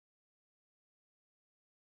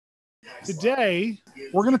Today,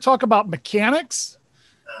 we're going to talk about mechanics,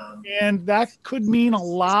 and that could mean a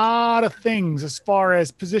lot of things as far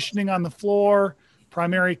as positioning on the floor,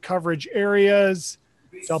 primary coverage areas,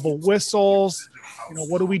 double whistles.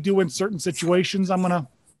 What do we do in certain situations? I'm going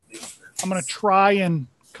to try and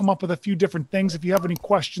come up with a few different things. If you have any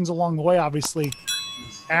questions along the way, obviously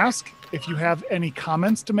ask. If you have any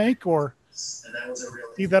comments to make or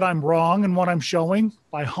see that I'm wrong in what I'm showing,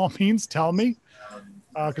 by all means, tell me.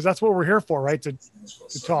 Because that's what we're here for, right? To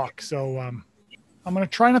talk. So I'm going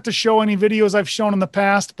to try not to show any videos I've shown in the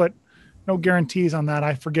past, but no guarantees on that.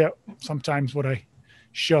 I forget sometimes what I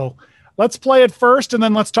show. Let's play it first, and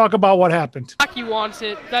then let's talk about what happened. Shockey wants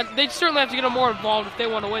it. They certainly have to get him more involved if they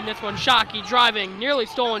want to win this one. Shockey driving, nearly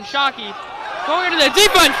stolen. Shockey going into the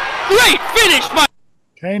defense. Great finish by.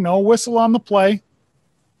 Okay, no whistle on the play. I'm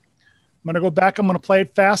going to go back. I'm going to play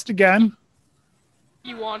it fast again.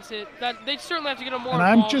 He wants it. They certainly have to get him more and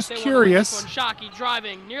involved. I'm just curious. Shockey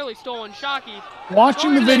driving, nearly stolen. Shockey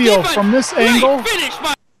watching the video from this angle.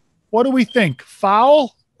 What do we think?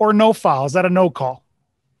 Foul or no foul? Is that a no call?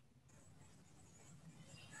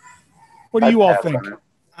 What do you all think?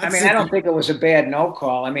 I mean, I don't think it was a bad no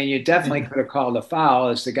call. I mean, you definitely could have called a foul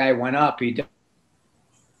as the guy went up.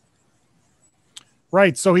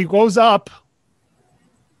 Right. So he goes up,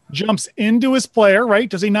 jumps into his player, right?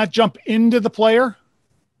 Does he not jump into the player?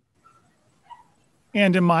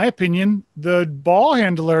 And in my opinion, the ball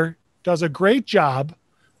handler does a great job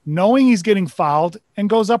knowing he's getting fouled and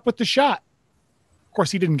goes up with the shot. Of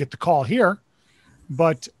course, he didn't get the call here,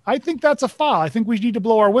 but I think that's a foul. I think we need to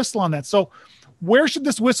blow our whistle on that. So where should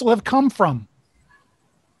this whistle have come from?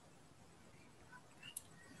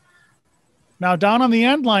 Now, down on the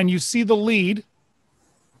end line, you see the lead,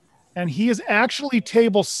 and he is actually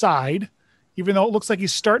table side, even though it looks like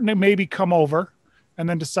he's starting to maybe come over and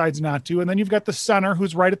then decides not to. And then you've got the center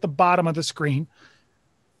who's right at the bottom of the screen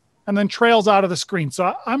and then trails out of the screen.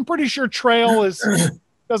 So I'm pretty sure Trail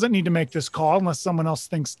doesn't need to make this call unless someone else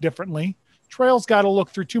thinks differently. Trail's got to look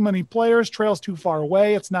through too many players. Trail's too far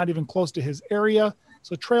away. It's not even close to his area.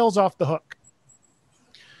 So Trail's off the hook.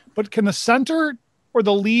 But can the center or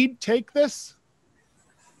the lead take this?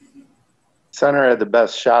 Center had the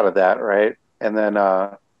best shot of that, right? And then,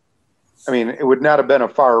 I mean, it would not have been a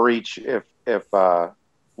far reach if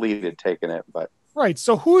lead had taken it, but right.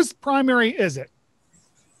 So whose primary is it?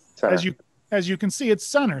 center. As you can see, it's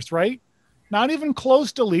centers, right? Not even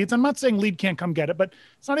close to leads. I'm not saying lead can't come get it, but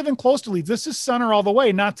it's not even close to leads. This is center all the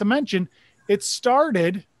way. Not to mention, it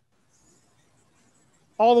started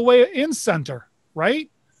all the way in center,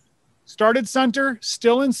 right? Started center,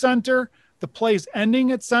 still in center. The play's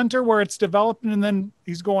ending at center where it's developing, and then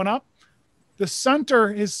he's going up. The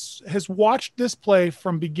center has watched this play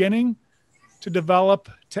from beginning to develop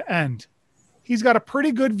to end. He's got a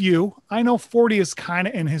pretty good view. I know 40 is kind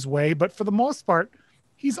of in his way, but for the most part,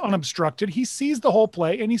 he's unobstructed. He sees the whole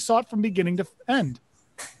play, and he saw it from beginning to end.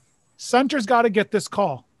 Center's got to get this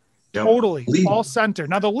call. Yep. Totally. Lead. All center.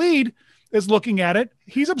 Now, the lead is looking at it.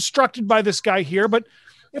 He's obstructed by this guy here, but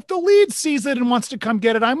if the lead sees it and wants to come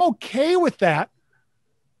get it, I'm okay with that.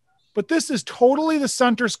 But this is totally the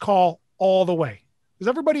center's call all the way. Does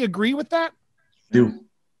everybody agree with that? Do.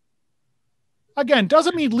 Again,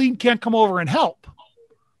 doesn't mean lead can't come over and help.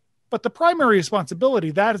 But the primary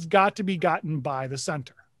responsibility, that has got to be gotten by the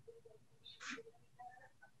center.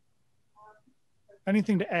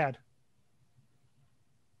 Anything to add?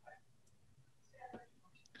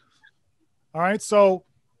 All right, so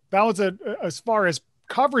that was as far as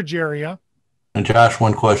coverage area. And Josh,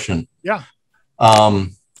 one question. Yeah.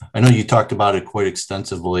 I know you talked about it quite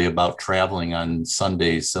extensively about traveling on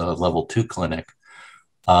Sunday's level 2 clinic.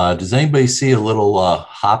 Does anybody see a little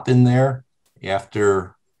hop in there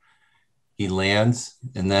after he lands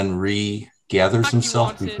and then regathers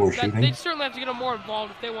himself before shooting? They certainly have to get him more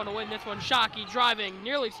involved if they want to win this one. Shockey driving,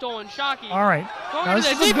 nearly stolen. Shockey. All right. Now,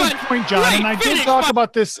 this is a good point, John, and I did talk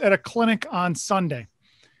about this at a clinic on Sunday.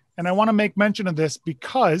 And I want to make mention of this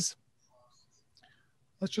because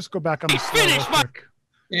let's just go back on the slide real quick.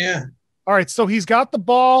 Yeah. All right. So he's got the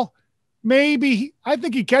ball. Maybe I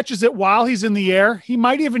think he catches it while he's in the air. He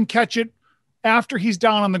might even catch it after he's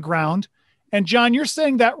down on the ground. And John, you're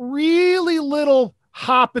saying that really little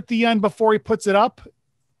hop at the end before he puts it up.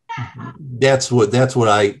 That's what that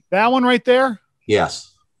one right there.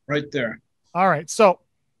 Yes. Right there. All right. So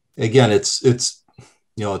again, it's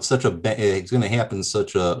such a, it's going to happen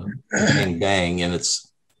such a bang, and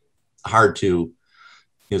it's hard to,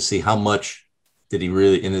 see how much did he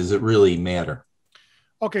really, and does it really matter?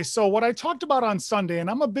 Okay. So what I talked about on Sunday, and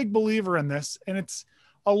I'm a big believer in this, and it's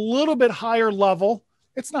a little bit higher level.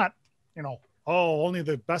 It's not, oh, only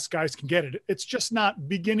the best guys can get it. It's just not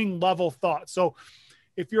beginning level thought. So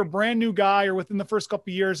if you're a brand new guy or within the first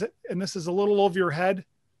couple of years and this is a little over your head,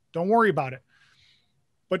 don't worry about it.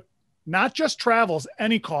 But not just travels,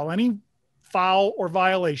 any call, any foul or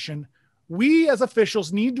violation, we as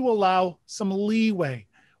officials need to allow some leeway.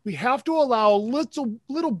 We have to allow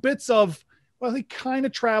little bits of, well, he kind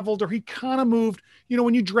of traveled or he kind of moved. You know,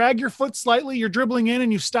 when you drag your foot slightly, you're dribbling in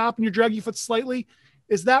and you stop and you drag your foot slightly.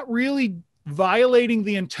 Is that really violating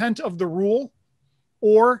the intent of the rule?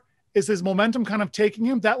 Or is his momentum kind of taking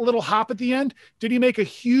him? That little hop at the end, did he make a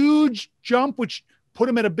huge jump, which put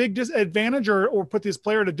him at a big disadvantage or put this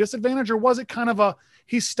player at a disadvantage? Or was it kind of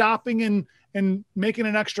he's stopping and making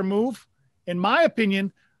an extra move? In my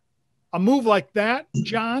opinion, a move like that,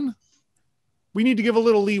 John, we need to give a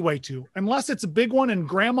little leeway to, unless it's a big one and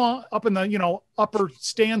grandma up in the, upper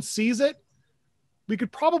stand sees it. We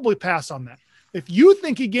could probably pass on that. If you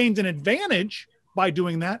think he gained an advantage by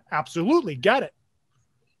doing that, absolutely get it.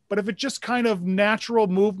 But if it's just kind of natural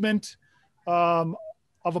movement of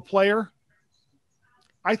a player,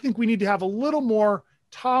 I think we need to have a little more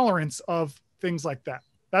tolerance of things like that.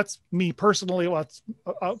 That's me personally. Well, it's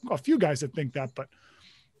a few guys that think that, but.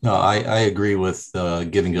 No, I agree with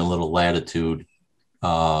giving a little latitude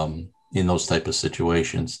in those type of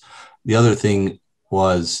situations. The other thing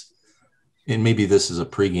was, and maybe this is a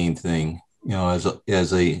pregame thing,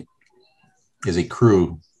 as a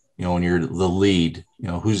crew, when you're the lead,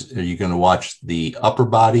 are you going to watch the upper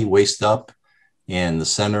body, waist up, and the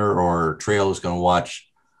center, or trail is going to watch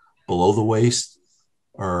below the waist,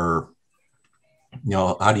 or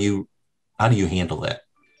how do you handle that?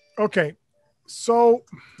 Okay. So,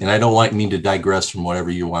 and I don't mean to digress from whatever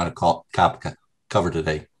you want to cover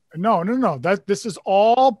today. No. This is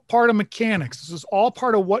all part of mechanics. This is all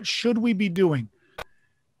part of what should we be doing.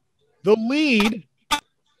 The lead.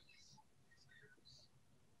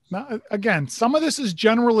 Now, again, some of this is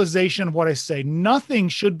generalization of what I say. Nothing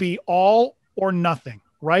should be all or nothing,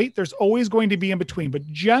 right? There's always going to be in between. But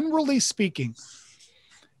generally speaking,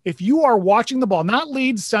 if you are watching the ball, not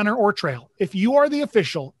lead, center, or trail, if you are the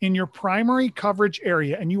official in your primary coverage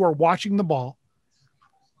area and you are watching the ball,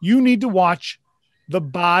 you need to watch the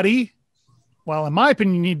body. Well, in my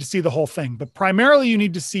opinion, you need to see the whole thing, but primarily you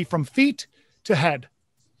need to see from feet to head.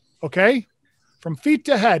 Okay? From feet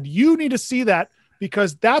to head, you need to see that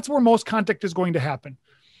because that's where most contact is going to happen.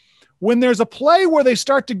 When there's a play where they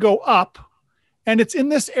start to go up and it's in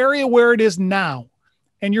this area where it is now,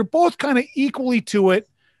 and you're both kind of equally to it,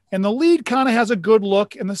 and the lead kind of has a good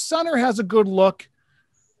look and the center has a good look,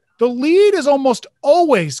 the lead is almost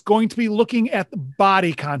always going to be looking at the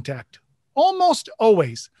body contact. Almost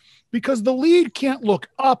always. Because the lead can't look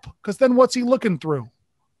up, because then what's he looking through?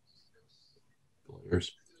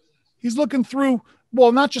 Players. He's looking through,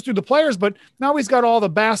 well, not just through the players, but now he's got all the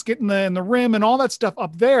basket and the rim and all that stuff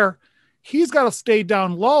up there. He's got to stay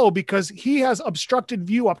down low because he has obstructed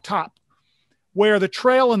view up top. Where the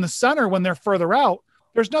trail and the center, when they're further out,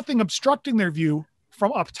 there's nothing obstructing their view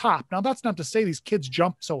from up top. Now, that's not to say these kids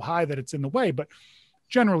jump so high that it's in the way, but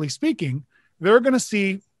generally speaking, they're going to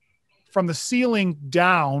see from the ceiling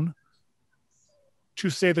down to,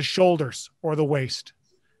 say, the shoulders or the waist.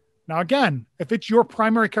 Now, again, if it's your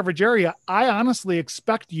primary coverage area, I honestly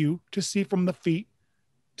expect you to see from the feet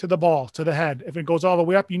to the ball, to the head. If it goes all the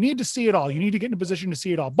way up, you need to see it all. You need to get in a position to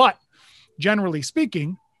see it all. But generally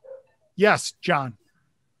speaking, yes, John,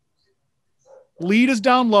 lead is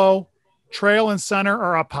down low, trail and center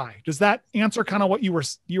are up high. Does that answer kind of what you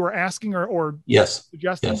were asking or yes,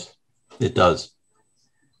 suggesting? Yes, it does.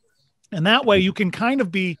 And that way you can kind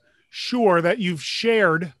of be sure that you've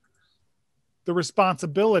shared the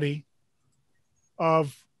responsibility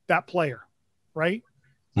of that player, right?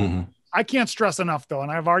 Mm-hmm. I can't stress enough though,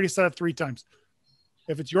 and I've already said it 3 times.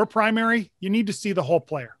 If it's your primary, you need to see the whole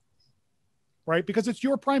player, right? Because it's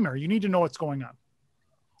your primary. You need to know what's going on.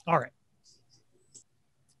 All right.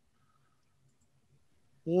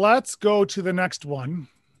 Let's go to the next one.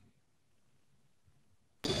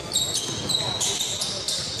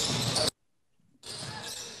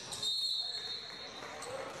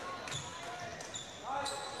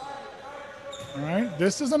 All right,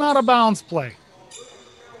 this is an out of bounds play.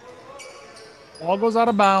 Ball goes out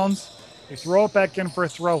of bounds. They throw it back in for a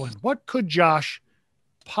throw in. What could Josh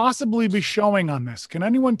possibly be showing on this? Can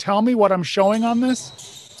anyone tell me what I'm showing on this?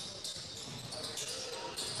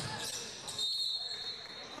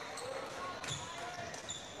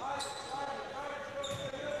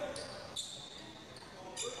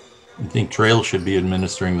 I think Trail should be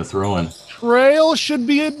administering the throw-in. Trail should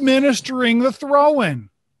be administering the throw-in.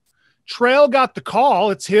 Trail got the call.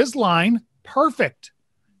 It's his line. Perfect.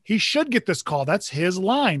 He should get this call. That's his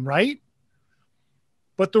line, right?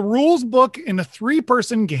 But the rules book in a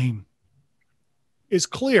 3-person game is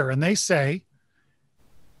clear, and they say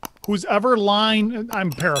whoever line,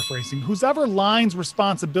 I'm paraphrasing, whoever line's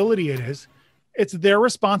responsibility it is, it's their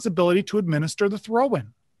responsibility to administer the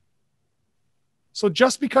throw-in. So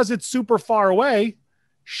just because it's super far away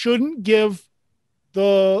shouldn't give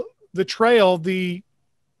the trail the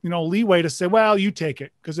leeway to say, well, you take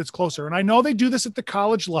it because it's closer. And I know they do this at the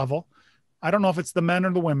college level. I don't know if it's the men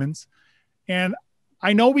or the women's. And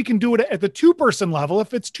I know we can do it at the 2-person level.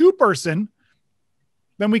 If it's 2-person,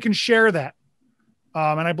 then we can share that.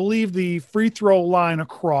 And I believe the free throw line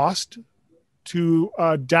across to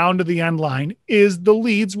down to the end line is the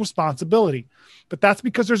lead's responsibility. But that's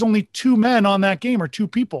because there's only 2 men on that game or 2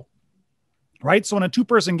 people, right? So in a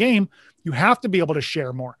 2-person game, you have to be able to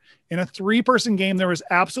share more. In a 3-person game, there is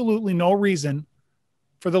absolutely no reason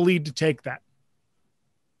for the lead to take that.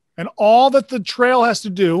 And all that the trail has to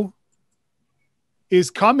do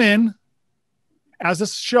is come in, as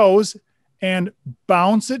this shows, and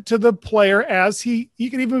bounce it to the player as he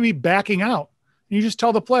can even be backing out. And you just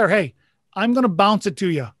tell the player, hey, I'm going to bounce it to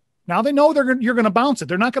you. Now they know you're going to bounce it.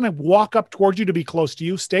 They're not going to walk up towards you to be close to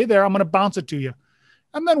you. Stay there. I'm going to bounce it to you.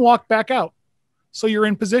 And then walk back out. So you're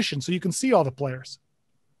in position so you can see all the players.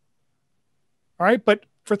 All right. But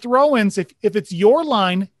for throw-ins, if it's your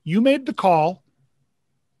line, you made the call,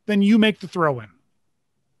 then you make the throw-in.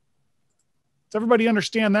 Does everybody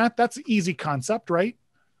understand that? That's an easy concept, right?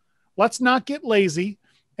 Let's not get lazy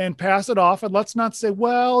and pass it off. And let's not say,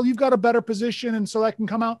 well, you've got a better position and so that can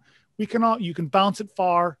come out. You can bounce it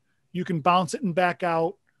far. You can bounce it and back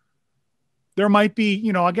out. There might be,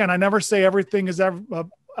 again, I never say everything is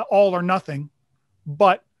all or nothing,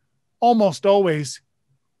 but almost always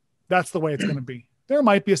that's the way it's going to be. There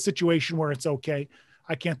might be a situation where it's okay.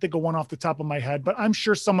 I can't think of one off the top of my head, but I'm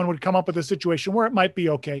sure someone would come up with a situation where it might be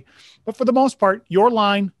okay. But for the most part, your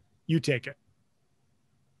line, you take it.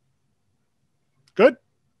 Good?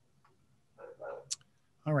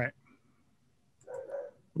 All right.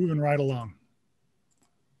 Moving right along.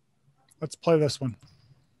 Let's play this one.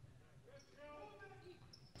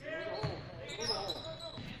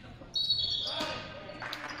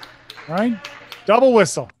 All right. Double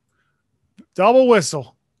whistle. Double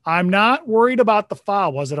whistle. I'm not worried about the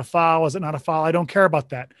foul. Was it a foul? Was it not a foul? I don't care about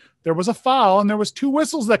that. There was a foul, and there was 2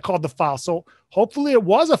 whistles that called the foul. So hopefully it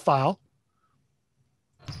was a foul.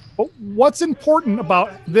 But what's important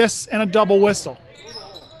about this and a double whistle?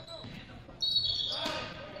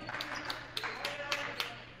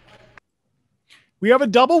 We have a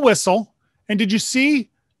double whistle. And did you see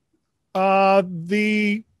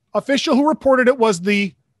the official who reported it was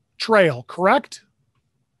the trail, correct?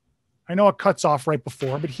 I know it cuts off right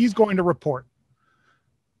before, but he's going to report.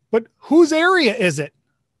 But whose area is it?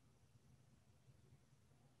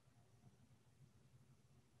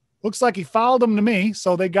 Looks like he fouled him to me,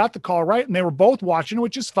 so they got the call right, and they were both watching,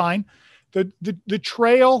 which is fine. The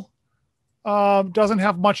trail doesn't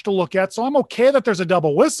have much to look at, so I'm okay that there's a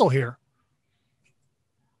double whistle here.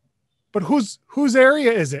 But whose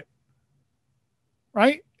area is it?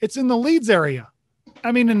 Right? It's in the leads area.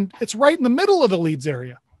 I mean, and it's right in the middle of the leads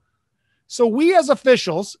area. So we as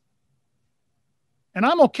officials, and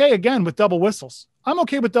I'm okay again with double whistles. I'm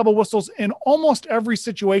okay with double whistles in almost every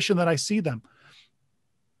situation that I see them.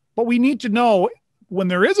 But we need to know when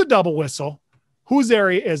there is a double whistle, whose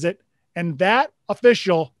area is it? And that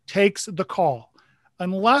official takes the call.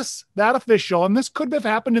 Unless that official, and this could have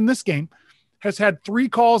happened in this game, has had 3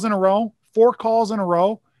 calls in a row, 4 calls in a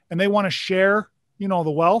row, and they want to share,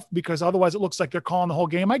 the wealth because otherwise it looks like they're calling the whole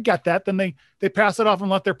game. I get that. Then they pass it off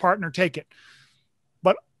and let their partner take it.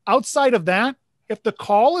 But outside of that, if the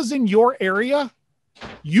call is in your area,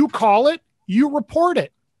 you call it, you report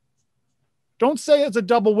it. Don't say it's a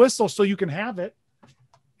double whistle so you can have it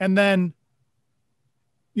and then,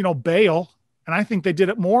 bail. And I think they did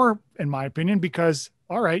it more, in my opinion, because,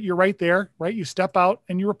 all right, you're right there, right? You step out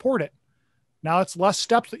and you report it. Now it's less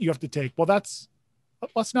steps that you have to take. Well,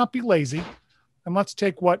 let's not be lazy and let's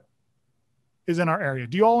take what is in our area.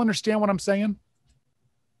 Do you all understand what I'm saying?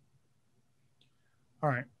 All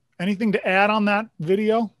right. Anything to add on that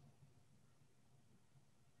video?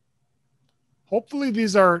 Hopefully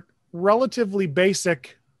these are relatively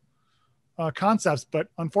basic concepts, but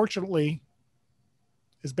unfortunately,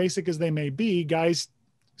 as basic as they may be, guys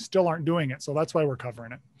still aren't doing it. So that's why we're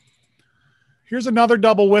covering it. Here's another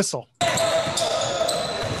double whistle.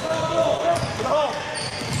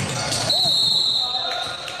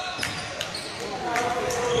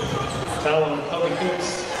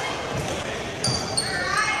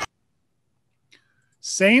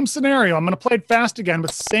 Same scenario. I'm going to play it fast again,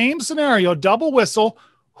 but same scenario, double whistle.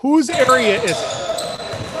 Whose area is it?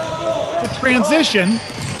 The transition.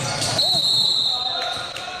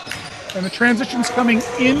 And the transition's coming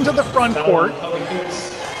into the front court.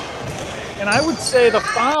 And I would say the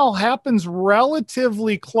foul happens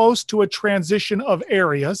relatively close to a transition of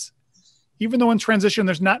areas, even though in transition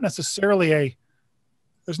there's not necessarily a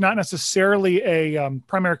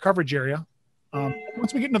primary coverage area.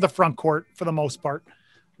 Once we get into the front court, for the most part,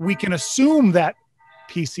 we can assume that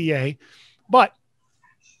PCA, but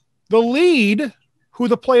the lead, who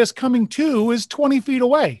the play is coming to, is 20 feet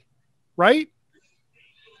away, right?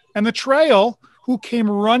 And the trail, who came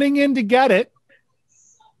running in to get it,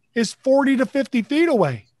 is 40 to 50 feet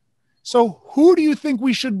away. So who do you think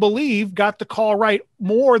we should believe got the call right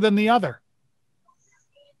more than the other?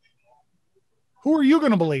 Who are you going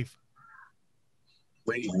to believe?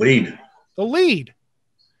 Lead. The lead.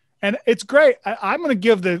 And it's great. I'm going to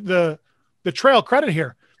give the trail credit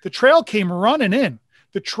here. The trail came running in.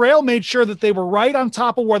 The trail made sure that they were right on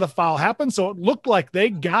top of where the foul happened. So it looked like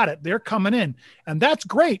they got it. They're coming in. And that's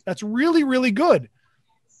great. That's really, really good.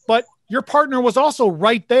 But your partner was also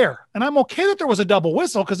right there. And I'm okay that there was a double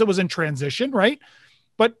whistle because it was in transition, right?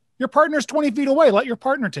 But your partner's 20 feet away. Let your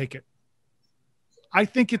partner take it. I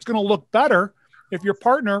think it's going to look better if your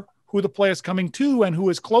partner, who the play is coming to and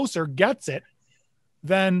who is closer, gets it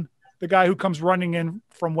than the guy who comes running in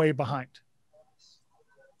from way behind.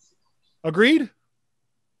 Agreed?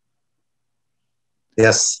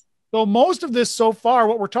 Yes. So most of this so far,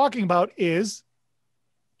 what we're talking about is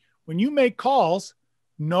when you make calls,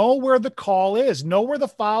 know where the call is, know where the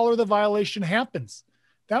foul or the violation happens.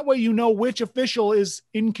 That way you know which official is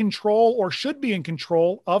in control or should be in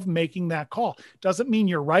control of making that call. Doesn't mean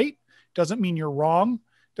you're right. Doesn't mean you're wrong.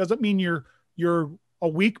 Doesn't mean you're a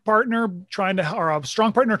weak partner or a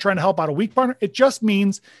strong partner trying to help out a weak partner. It just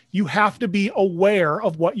means you have to be aware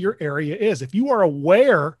of what your area is. If you are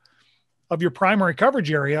aware of your primary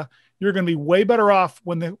coverage area, you're going to be way better off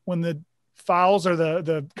when the fouls or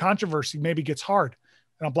the controversy maybe gets hard.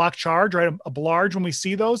 And a block charge, right? A blarge, when we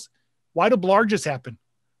see those, why do blarges happen?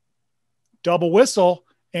 Double whistle,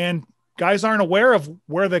 and guys aren't aware of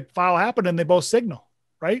where the foul happened and they both signal,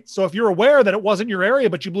 right? So if you're aware that it wasn't your area,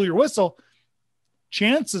 but you blew your whistle,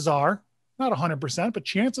 chances are, not 100%, but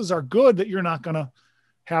chances are good that you're not going to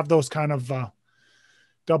have those kind of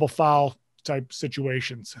double foul type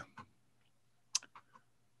situations.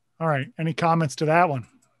 All right. Any comments to that one?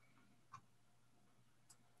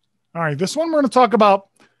 All right. This one we're going to talk about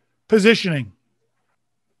positioning.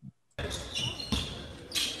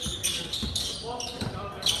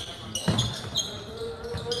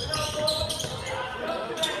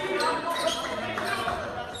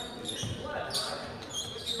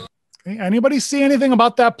 Okay, anybody see anything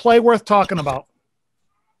about that play worth talking about?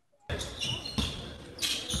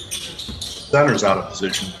 Center's out of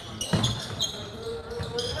position.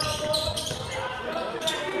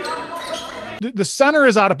 The center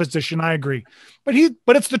is out of position. I agree, but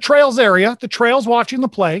it's the trail's area. The trail's watching the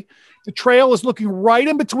play. The trail is looking right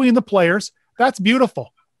in between the players. That's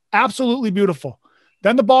beautiful. Absolutely beautiful.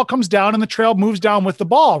 Then the ball comes down and the trail moves down with the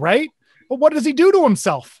ball, right? But what does he do to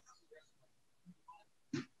himself?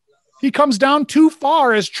 He comes down too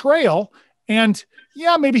far as trail, and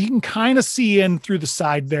yeah, maybe he can kind of see in through the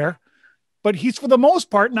side there, but he's for the most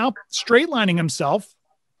part now straight lining himself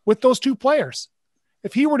with those two players.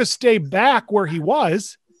 If he were to stay back where he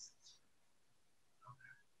was,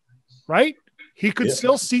 right, he could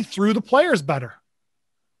still see through the players better.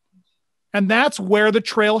 And that's where the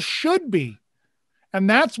trail should be. And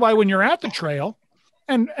that's why when you're at the trail,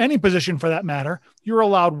 and any position for that matter, you're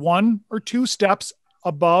allowed 1 or 2 steps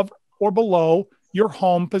above or below your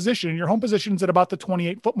home position. Your home position is at about the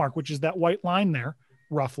 28-foot mark, which is that white line there,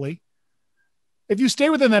 roughly. If you stay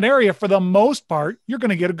within that area, for the most part, you're going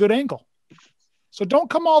to get a good angle. So don't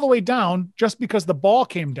come all the way down just because the ball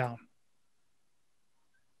came down.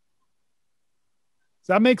 Does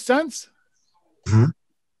that make sense? Mm-hmm.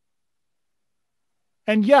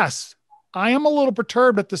 And yes, I am a little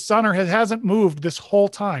perturbed that the center hasn't moved this whole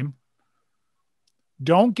time.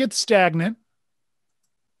 Don't get stagnant.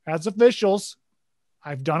 As officials,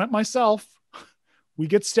 I've done it myself. We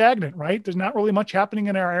get stagnant, right? There's not really much happening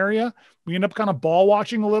in our area. We end up kind of ball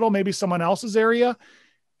watching a little, maybe someone else's area.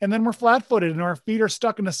 And then we're flat-footed and our feet are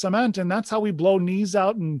stuck in the cement. And that's how we blow knees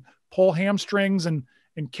out and pull hamstrings and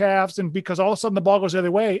calves. And because all of a sudden the ball goes the other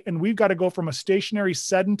way, and we've got to go from a stationary,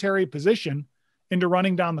 sedentary position into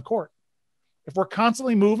running down the court. If we're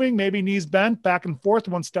constantly moving, maybe knees bent back and forth,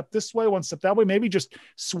 one step this way, one step that way, maybe just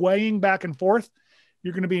swaying back and forth,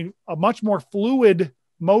 you're going to be a much more fluid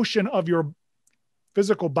motion of your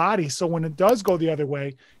physical body. So when it does go the other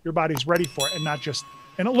way, your body's ready for it and not just,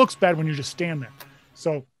 and it looks bad when you just stand there.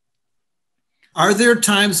 So are there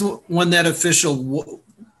times when that official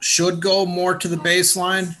should go more to the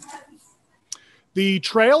baseline? The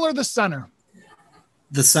trail or the center?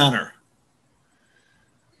 The center.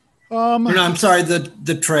 No, I'm sorry,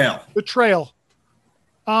 the trail. The trail.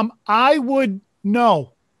 I would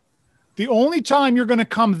know. The only time you're going to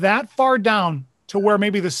come that far down to where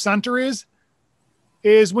maybe the center is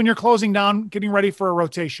when you're closing down, getting ready for a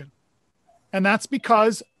rotation. And that's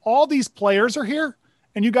because all these players are here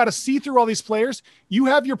and you got to see through all these players. You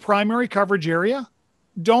have your primary coverage area.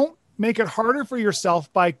 Don't make it harder for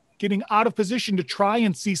yourself by getting out of position to try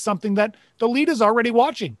and see something that the lead is already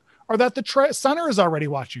watching or that the center is already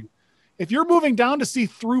watching. If you're moving down to see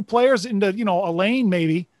through players into, a lane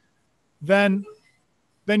maybe, then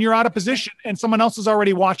you're out of position and someone else is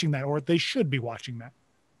already watching that, or they should be watching that.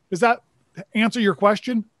 Does that answer your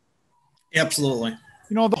question? Absolutely.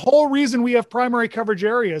 The whole reason we have primary coverage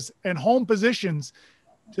areas and home positions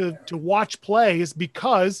to watch play is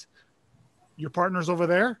because your partner's over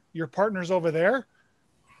there, your partner's over there.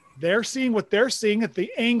 They're seeing what they're seeing at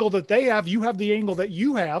the angle that they have. You have the angle that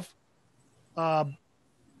you have.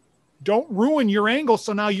 Don't ruin your angle.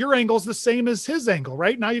 So now your angle is the same as his angle,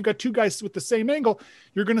 right? Now you've got two guys with the same angle.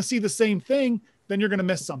 You're going to see the same thing. Then you're going to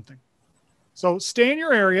miss something. So stay in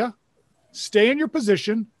your area, stay in your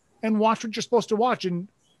position, and watch what you're supposed to watch. And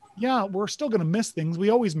yeah, we're still going to miss things. We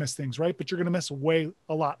always miss things, right? But you're going to miss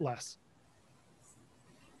a lot less.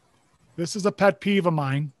 This is a pet peeve of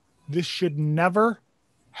mine. This should never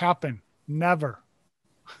happen. Never.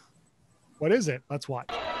 What is it? Let's watch.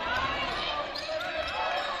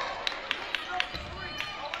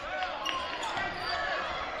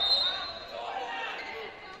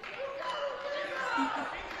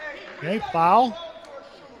 Okay, foul.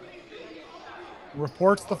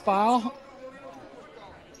 Reports the foul.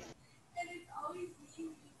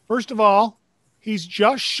 First of all, he's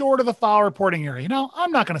just short of the foul reporting area.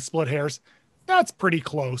 I'm not going to split hairs. That's pretty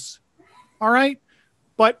close. All right?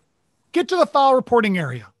 But get to the foul reporting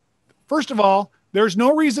area. First of all, there's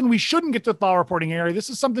no reason we shouldn't get to the foul reporting area. This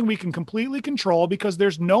is something we can completely control because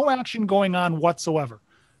there's no action going on whatsoever.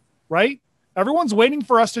 Right? Everyone's waiting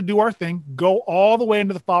for us to do our thing, go all the way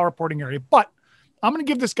into the foul reporting area. But I'm going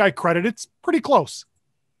to give this guy credit. It's pretty close.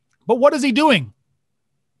 But what is he doing?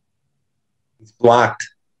 He's blocked.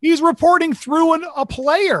 He's reporting through a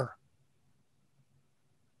player.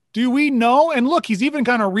 Do we know? And look, he's even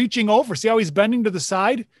kind of reaching over. See how he's bending to the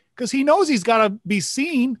side? Because he knows he's got to be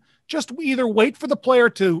seen. Just either wait for the player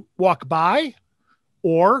to walk by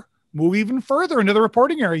or move even further into the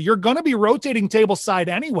reporting area. You're going to be rotating table side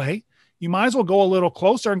anyway. You might as well go a little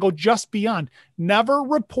closer and go just beyond. Never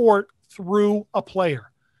report through a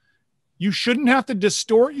player. You shouldn't have to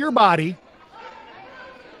distort your body.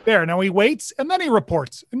 There, now he waits and then he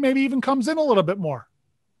reports and maybe even comes in a little bit more.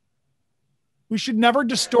 We should never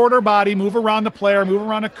distort our body, move around the player, move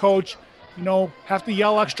around a coach, have to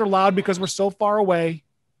yell extra loud because we're so far away.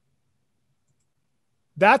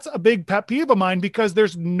 That's a big pet peeve of mine because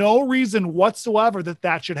there's no reason whatsoever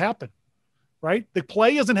that should happen. Right? The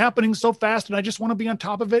play isn't happening so fast and I just want to be on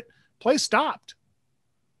top of it. Play stopped.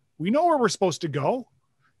 We know where we're supposed to go.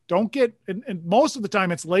 Don't get, and most of the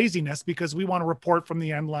time it's laziness because we want to report from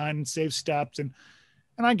the end line and save steps. And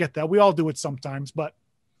I get that. We all do it sometimes, but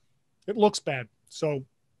it looks bad. So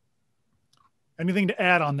anything to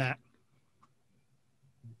add on that?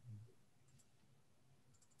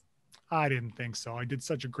 I didn't think so. I did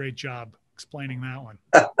such a great job explaining that one.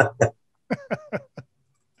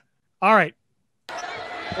 All right.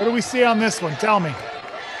 What do we see on this one? Tell me.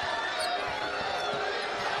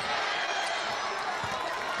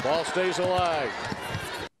 Ball stays alive.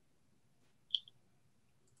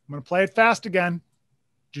 I'm going to play it fast again.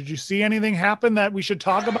 Did you see anything happen that we should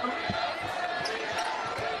talk about?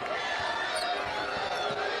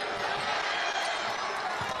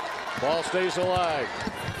 Ball stays alive.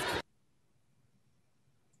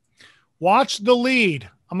 Watch the lead.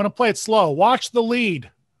 I'm going to play it slow. Watch the lead.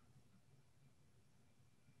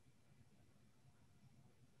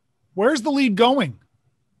 Where's the lead going?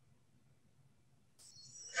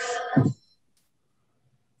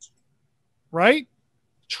 Right?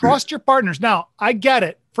 Trust your partners. Now, I get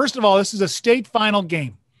it. First of all, this is a state final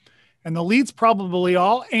game, and the lead's probably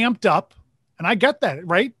all amped up, and I get that,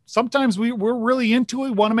 right? Sometimes we're really into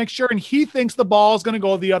it, want to make sure, and he thinks the ball is going to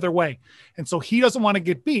go the other way, and so he doesn't want to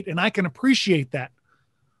get beat, and I can appreciate that.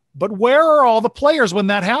 But where are all the players when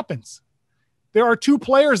that happens? There are two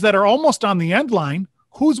players that are almost on the end line.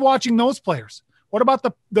 Who's watching those players? What about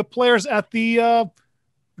the players at the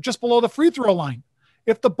just below the free throw line?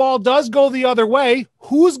 if the ball does go the other way,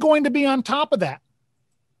 who's going to be on top of that?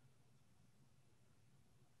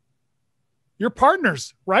 Your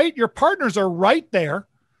partners, right? Your partners are right there.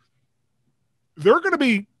 They're going to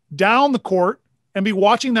be down the court and be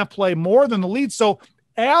watching that play more than the lead. So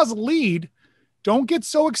as lead, don't get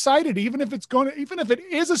so excited, even if it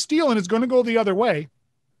is a steal and it's going to go the other way.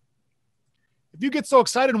 If you get so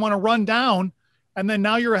excited and want to run down, and then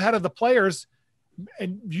now you're ahead of the players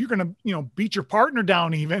and you're going to, beat your partner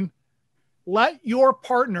down even, let your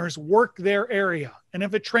partners work their area. And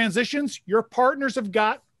if it transitions, your partners have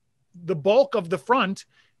got the bulk of the front.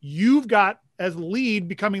 You've got, as lead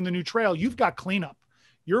becoming the new trail, you've got cleanup.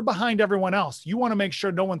 You're behind everyone else. You want to make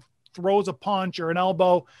sure no one throws a punch or an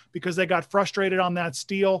elbow because they got frustrated on that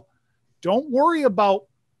steal. Don't worry about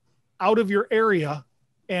out of your area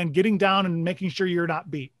and getting down and making sure you're not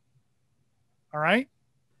beat. All right?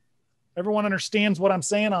 Everyone understands what I'm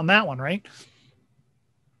saying on that one, right?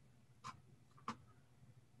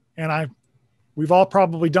 And we've all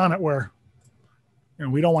probably done it where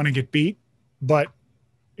we don't want to get beat, but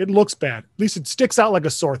it looks bad. At least it sticks out like a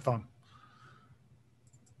sore thumb.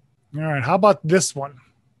 All right, how about this one?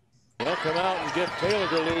 They'll come out and get Taylor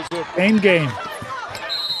to lose it. Same game.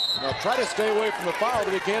 Now try to stay away from the foul,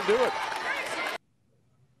 but he can't do it.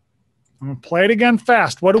 I'm going to play it again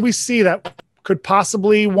fast. What do we see that could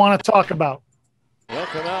possibly want to talk about? They'll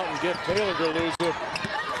come out and get Taylor to lose it.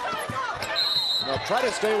 Now try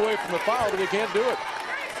to stay away from the foul, but he can't do it.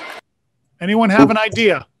 Anyone have an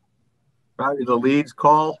idea? Probably the lead's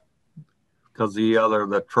call because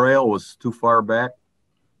the trail was too far back.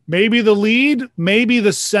 Maybe the lead, maybe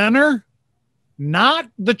the center, not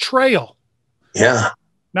the trail. Yeah.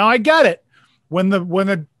 Now I get it. When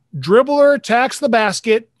the dribbler attacks the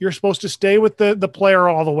basket, you're supposed to stay with the player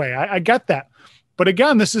all the way. I get that. But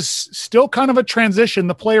again, this is still kind of a transition.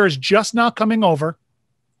 The player is just now coming over.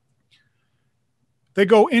 They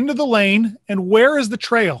go into the lane, and where is the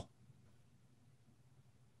trail?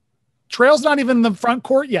 Trail's not even in the front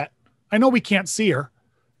court yet. I know we can't see her.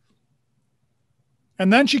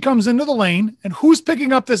 And then she comes into the lane, and who's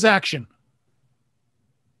picking up this action?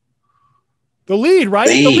 The lead, right?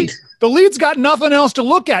 The lead's got nothing else to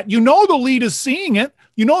look at. The lead is seeing it.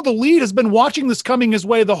 The lead has been watching this coming his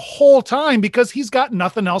way the whole time because he's got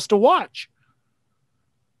nothing else to watch.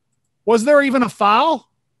 Was there even a foul?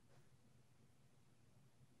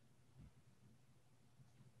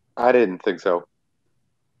 I didn't think so.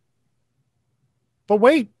 But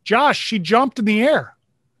wait, Josh, she jumped in the air.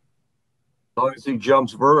 As long as he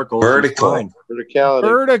jumps vertical.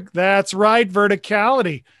 Verticality. That's right,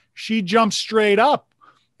 verticality. She jumps straight up.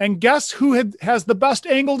 And guess who has the best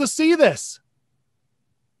angle to see this?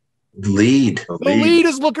 Lead. The lead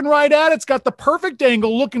is looking right at it. It's got the perfect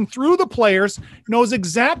angle, looking through the players, knows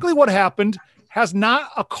exactly what happened, has not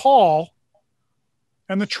a call,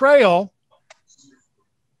 and the trail.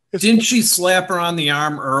 Didn't she slap her on the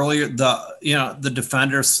arm earlier? The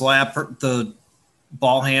defender slapped the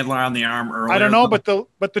ball handler on the arm earlier. I don't know,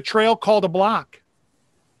 but the trail called a block.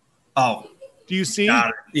 Oh, do you see?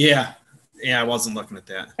 Got it. Yeah, I wasn't looking at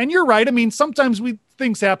that. And you're right. I mean, sometimes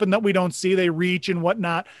things happen that we don't see. They reach and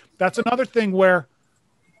whatnot. That's another thing where,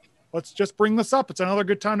 let's just bring this up. It's another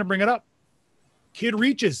good time to bring it up. Kid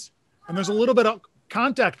reaches, and there's a little bit of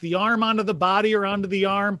contact, the arm onto the body or onto the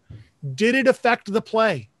arm. Did it affect the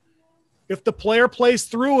play? If the player plays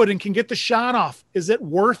through it and can get the shot off, is it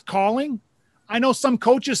worth calling? I know some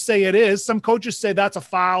coaches say it is. Some coaches say that's a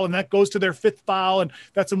foul and that goes to their fifth foul and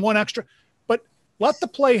that's in one extra. But let the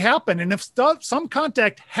play happen. And if some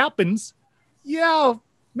contact happens, yeah,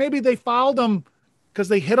 maybe they fouled them because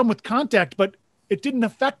they hit them with contact, but it didn't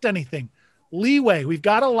affect anything. Leeway. We've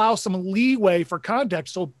got to allow some leeway for contact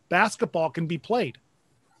so basketball can be played,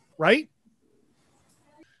 right?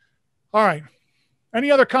 All right. Any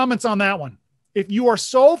other comments on that one? If you are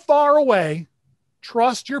so far away,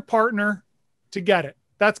 trust your partner to get it.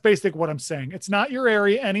 That's basically what I'm saying. It's not your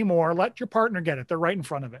area anymore. Let your partner get it. They're right in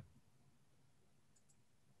front of it.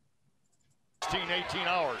 18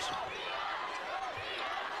 hours.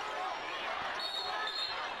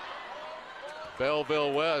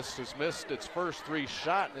 Belleville West has missed its first three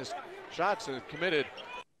shots and committed.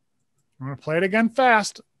 I'm going to play it again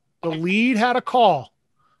fast. The lead had a call.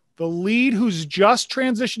 The lead who's just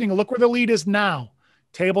transitioning, look where the lead is now.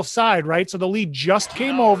 Table side, right? So the lead just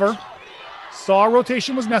came over, saw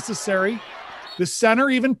rotation was necessary. The center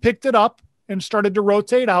even picked it up and started to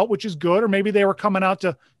rotate out, which is good. Or maybe they were coming out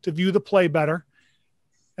to view the play better.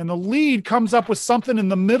 And the lead comes up with something in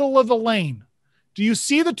the middle of the lane. Do you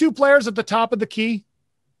see the two players at the top of the key?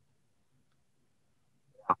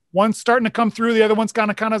 One's starting to come through. The other one's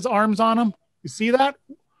got kind of his arms on him. You see that?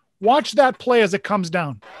 Watch that play as it comes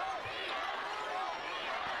down.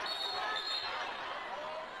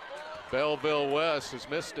 Belleville West has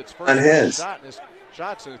missed its On first his. shot, and his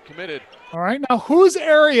shots are committed. All right. Now, whose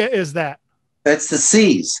area is that? That's the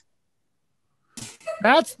C's.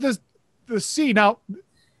 That's the C. Now,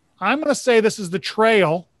 I'm going to say this is the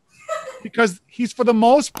trail because he's for the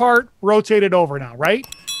most part rotated over now, right?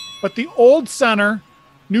 But the old center,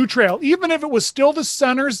 new trail, even if it was still the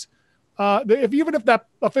center's, even if that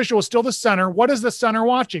official was still the center, what is the center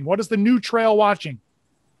watching? What is the new trail watching?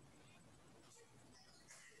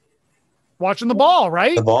 Watching the ball,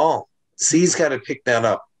 right? The ball. C's got to pick that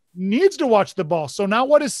up. Needs to watch the ball. So now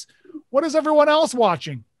what is everyone else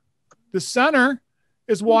watching? The center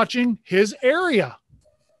is watching his area,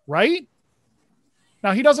 right?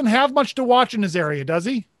 Now he doesn't have much to watch in his area, does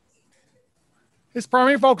he? His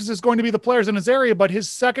primary focus is going to be the players in his area, but his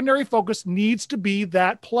secondary focus needs to be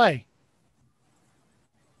that play.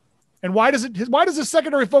 And why does his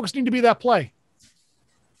secondary focus need to be that play?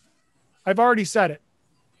 I've already said it.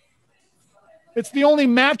 It's the only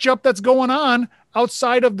matchup that's going on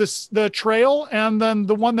outside of the trail and then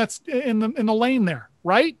the one that's in the lane there,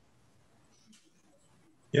 right?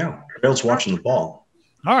 Yeah, trail's watching the ball.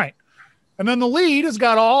 All right. And then the lead has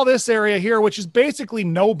got all this area here, which is basically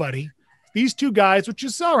nobody. These two guys, which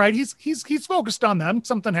is all right. He's focused on them.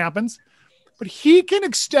 Something happens. But he can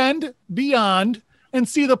extend beyond and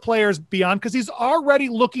see the players beyond because he's already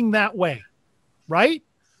looking that way, right?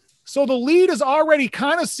 So the lead is already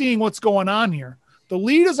kind of seeing what's going on here. The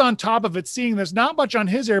lead is on top of it, seeing there's not much on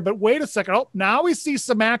his area, but wait a second. Oh, now we see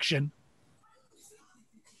some action.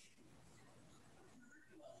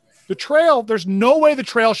 The trail, there's no way the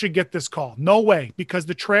trail should get this call. No way, because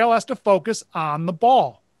the trail has to focus on the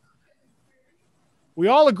ball. We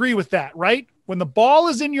all agree with that, right? When the ball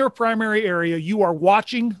is in your primary area, you are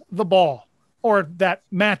watching the ball or that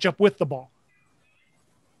matchup with the ball.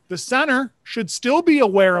 The center should still be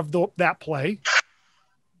aware of that play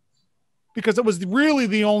because it was really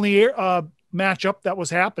the only matchup that was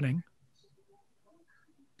happening.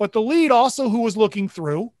 But the lead also, who was looking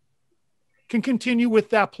through, can continue with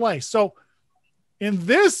that play. So in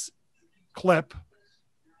this clip,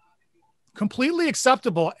 completely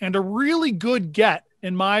acceptable and a really good get,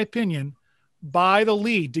 in my opinion, by the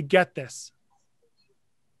lead to get this.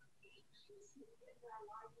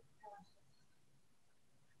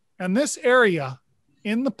 And this area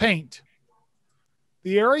in the paint,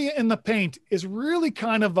 the area in the paint is really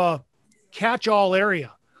kind of a catch-all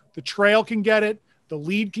area. The trail can get it. The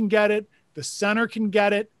lead can get it. The center can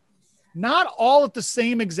get it. Not all at the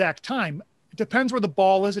same exact time. It depends where the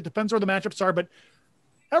ball is. It depends where the matchups are. But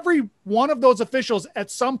every one of those officials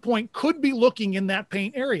at some point could be looking in that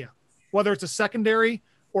paint area, whether it's a secondary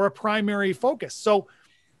or a primary focus. So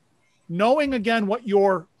knowing, again, what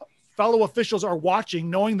your fellow officials are watching,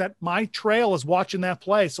 knowing that my trail is watching that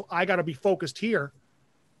play, so I got to be focused here,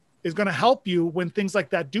 is going to help you when things like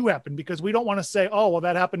that do happen, because we don't want to say, oh, well,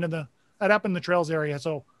 that happened in the trails area,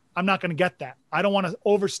 so I'm not going to get that. I don't want to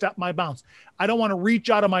overstep my bounds. I don't want to reach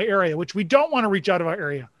out of my area, which we don't want to reach out of our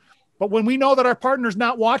area. But when we know that our partner's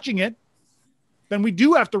not watching it, then we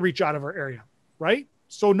do have to reach out of our area, right?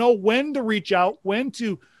 So know when to reach out, when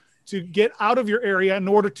to get out of your area in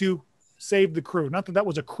order to save the crew. Not that that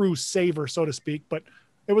was a crew saver, so to speak, but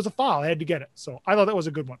it was a foul. I had to get it. So I thought that was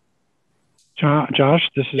a good one. Josh,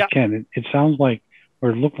 this is Ken. It sounds like,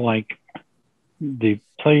 or it looked like the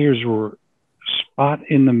players were spot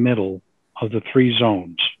in the middle of the three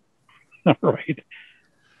zones, right?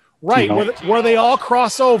 Right, you know, where they all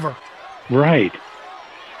cross over. Right.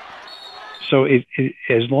 So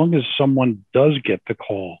as long as someone does get the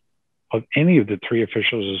call of any of the three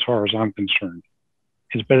officials, as far as I'm concerned,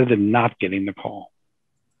 it's better than not getting the call.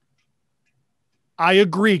 I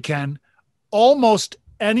agree, Ken. Almost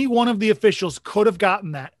any one of the officials could have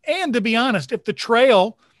gotten that. And to be honest, if the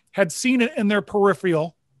trail had seen it in their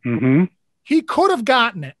peripheral, he could have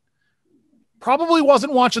gotten it. Probably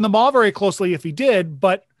wasn't watching the ball very closely if he did,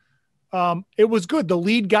 but it was good. The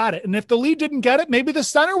lead got it. And if the lead didn't get it, maybe the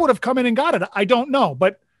center would have come in and got it. I don't know,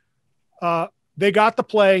 but they got the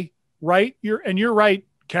play right. You're right,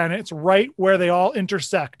 Ken. It's right where they all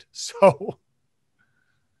intersect. So,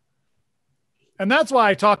 and that's why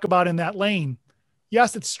I talk about in that lane.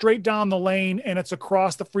 Yes, it's straight down the lane and it's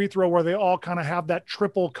across the free throw where they all kind of have that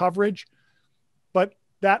triple coverage. But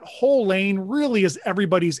that whole lane really is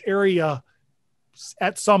everybody's area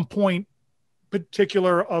at some point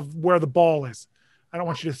particular of where the ball is. I don't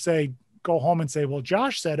want you to go home and say, well,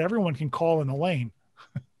 Josh said everyone can call in the lane.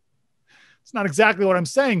 It's not exactly what I'm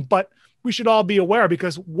saying, but we should all be aware,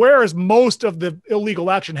 because where is most of the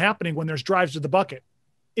illegal action happening when there's drives to the bucket?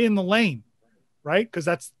 In the lane, right? Because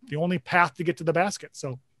that's the only path to get to the basket.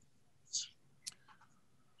 So,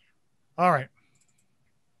 all right.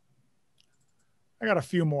 I got a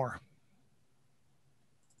few more.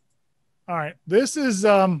 All right. This is,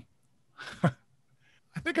 I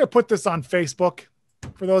think I put this on Facebook.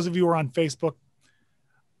 For those of you who are on Facebook,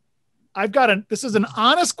 this is an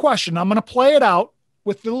honest question. I'm going to play it out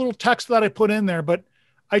with the little text that I put in there, but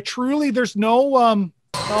there's no,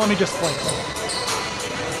 let me just play it.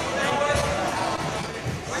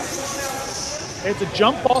 It's a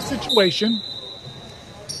jump ball situation.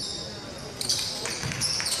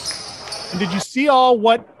 And did you see all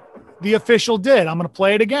what the official did? I'm going to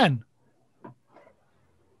play it again.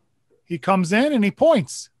 He comes in and he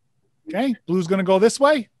points. Okay. Blue's going to go this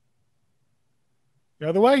way. The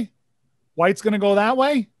other way. White's going to go that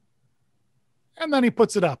way. And then he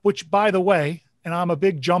puts it up, which, by the way, and I'm a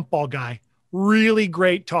big jump ball guy, really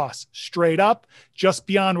great toss. Straight up, just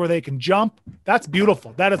beyond where they can jump. That's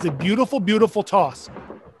beautiful. That is a beautiful, beautiful toss.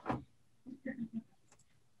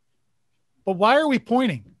 But why are we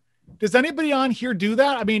pointing? Does anybody on here do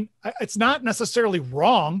that? I mean, it's not necessarily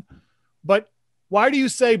wrong, but why do you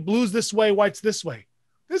say blue's this way, white's this way?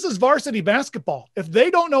 This is varsity basketball. If they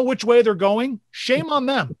don't know which way they're going, shame on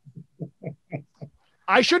them.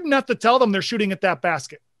 I shouldn't have to tell them they're shooting at that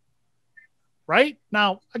basket. Right?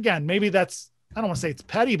 Now, again, maybe I don't want to say it's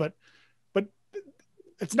petty, but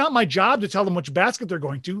it's not my job to tell them which basket they're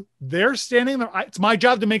going to. They're standing there. It's my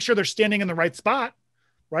job to make sure they're standing in the right spot,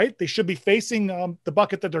 right? They should be facing the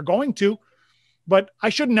bucket that they're going to, but I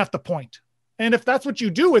shouldn't have to point. And if that's what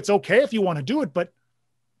you do, it's okay if you want to do it, but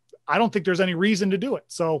I don't think there's any reason to do it.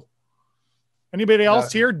 So anybody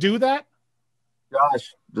else here do that?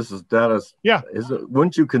 Josh, this is Dennis. Yeah.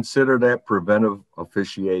 Wouldn't you consider that preventive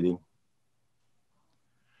officiating?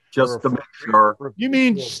 Just to make sure. You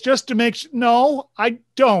mean just to make sure? No, I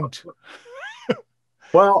don't.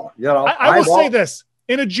 Well, I will say this.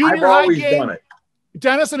 In a junior high game,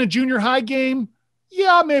 Dennis, in a junior high game,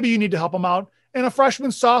 yeah, maybe you need to help them out. In a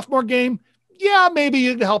freshman, sophomore game, yeah, maybe you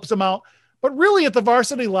need to help them out. But really at the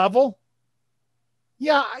varsity level,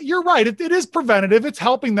 yeah, you're right. It is preventative. It's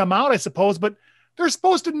helping them out, I suppose, but they're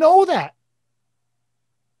supposed to know that.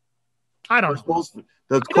 I don't know.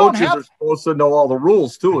 The coaches are supposed to know all the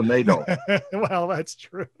rules too, and they don't. Well, that's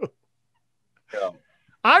true. Yeah.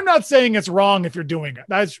 I'm not saying it's wrong if you're doing it.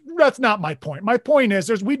 That's not my point. My point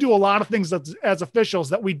is we do a lot of things as officials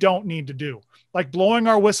that we don't need to do, like blowing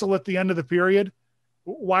our whistle at the end of the period.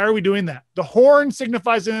 Why are we doing that? The horn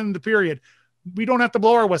signifies the end of the period. We don't have to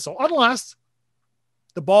blow our whistle unless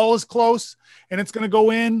the ball is close and it's going to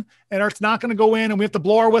go in, or it's not going to go in, and we have to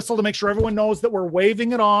blow our whistle to make sure everyone knows that we're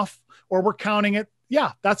waving it off or we're counting it.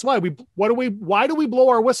 Yeah, that's why why do we blow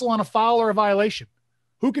our whistle on a foul or a violation?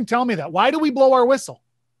 Who can tell me that? Why do we blow our whistle?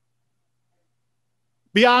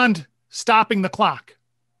 Beyond stopping the clock.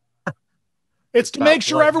 It's to make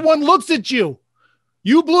sure everyone looks at you.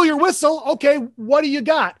 You blew your whistle. Okay, what do you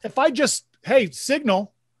got? If I just,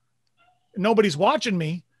 signal, nobody's watching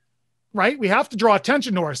me, right? We have to draw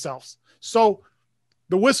attention to ourselves. So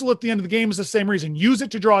the whistle at the end of the game is the same reason. Use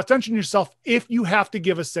it to draw attention to yourself if you have to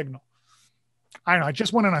give a signal. I don't know. I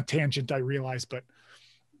just went on a tangent, I realize, but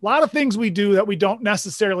a lot of things we do that we don't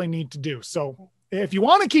necessarily need to do. So if you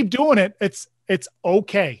want to keep doing it, it's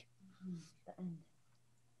okay.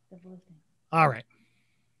 All right.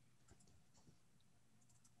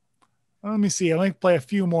 Let me see. Let me play a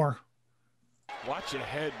few more. Watch your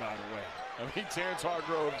head, by the way. I mean, Terrence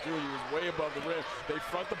Hargrove Jr. is way above the rim. They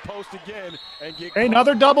front the post again and get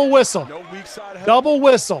another double whistle. No weak side help. Double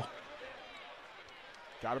whistle.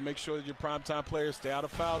 Got to make sure that your primetime players stay out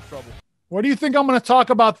of foul trouble. What do you think I'm going to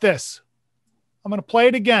talk about this? I'm going to play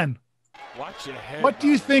it again. Watch your head. What do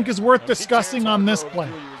you think is worth discussing on this play?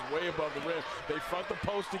 Jr. is way above the rim. They front the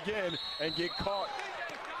post again and get caught.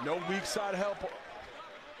 No weak side help.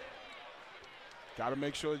 Got to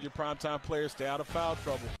make sure that your primetime players stay out of foul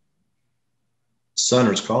trouble.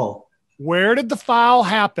 Center's call. Where did the foul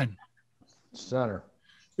happen? Center.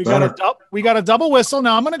 We got a double whistle.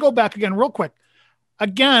 Now I'm going to go back again real quick.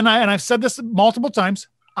 Again, and I've said this multiple times,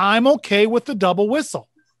 I'm okay with the double whistle.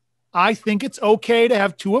 I think it's okay to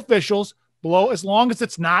have two officials blow, as long as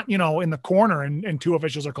it's not, in the corner and two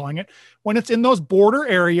officials are calling it. When it's in those border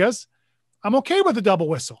areas, I'm okay with the double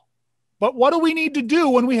whistle. But what do we need to do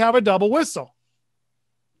when we have a double whistle?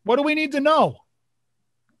 What do we need to know?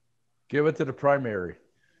 Give it to the primary.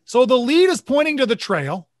 So the lead is pointing to the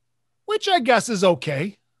trail, which I guess is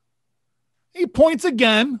okay. He points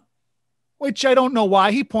again, which I don't know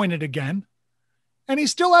why he pointed again. and he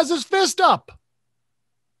still has his fist up.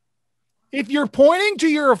 If you're pointing to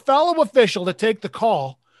your fellow official to take the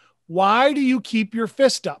call, why do you keep your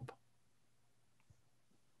fist up?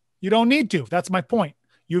 You don't need to. That's my point.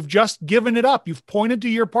 You've just given it up. You've pointed to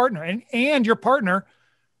your partner, and your partner,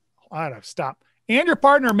 I gotta stop. And your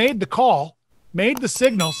partner made the call, made the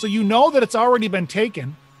signal, so you know that it's already been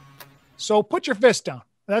taken. So put your fist down.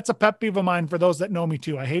 That's a pet peeve of mine for those that know me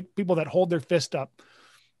too. I hate people that hold their fist up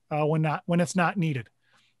when it's not needed.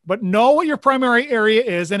 But know what your primary area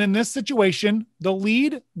is. And in this situation, the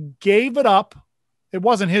lead gave it up. It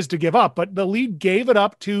wasn't his to give up, but the lead gave it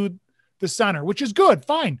up to the center, which is good.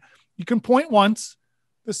 Fine. You can point once,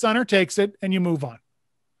 the center takes it, and you move on.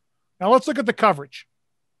 Now let's look at the coverage.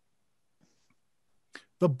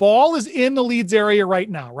 The ball is in the lead's area right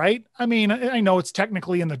now, right? I mean, I know it's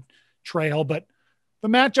technically in the trail, but the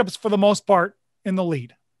matchup is for the most part in the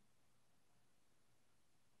lead.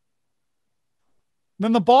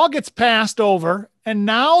 Then the ball gets passed over, and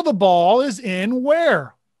now the ball is in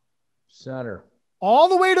where? Center. All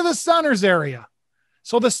the way to the center's area.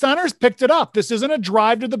 So the center's picked it up. This isn't a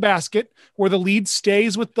drive to the basket where the lead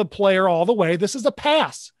stays with the player all the way. This is a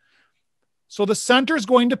pass. So the center is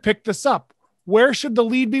going to pick this up. Where should the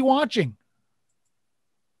lead be watching?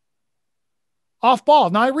 Off ball.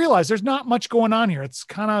 Now I realize there's not much going on here. It's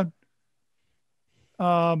kind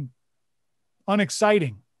of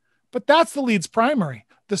unexciting. But that's the lead's primary.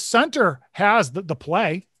 The center has the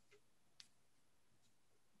play.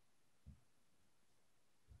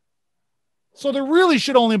 So there really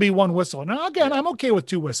should only be one whistle. Now, again, I'm okay with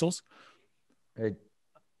 2 whistles. Hey,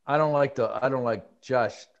 I don't like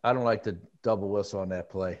Josh. I don't like the double whistle on that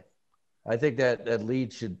play. I think that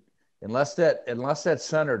lead should, unless that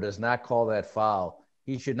center does not call that foul,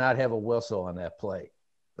 he should not have a whistle on that play.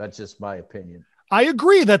 That's just my opinion. I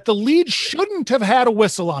agree that the lead shouldn't have had a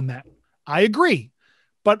whistle on that. I agree.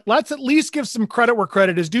 But let's at least give some credit where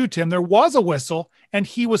credit is due, Tim. There was a whistle, and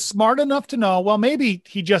he was smart enough to know, well, maybe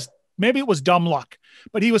it was dumb luck,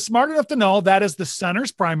 but he was smart enough to know that is the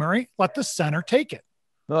center's primary. Let the center take it.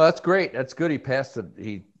 No, that's great. That's good. He passed it.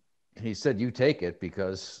 He said, you take it,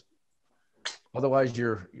 because otherwise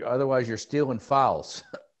you're stealing fouls.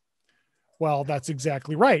 Well, that's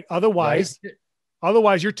exactly right. Otherwise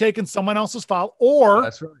you're taking someone else's foul, or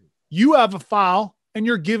that's right. You have a foul and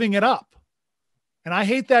you're giving it up. And I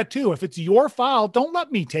hate that too. If it's your foul, don't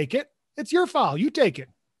let me take it. It's your foul. You take it.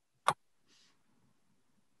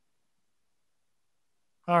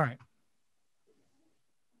 All right.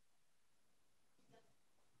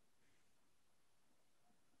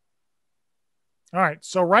 All right.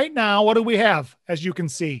 So right now, what do we have? As you can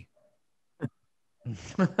see,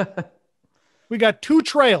 we got 2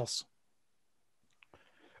 trails.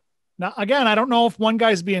 Now, again, I don't know if one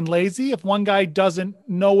guy's being lazy, if one guy doesn't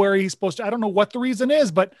know where he's supposed to. I don't know what the reason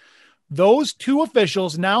is, but those 2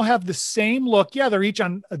 officials now have the same look. Yeah, they're each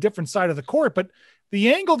on a different side of the court, but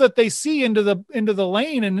the angle that they see into the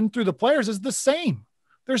lane and in through the players is the same.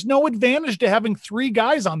 There's no advantage to having 3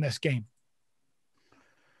 guys on this game.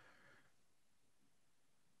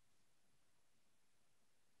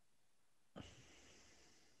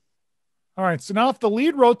 All right, so now if the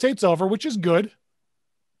lead rotates over, which is good,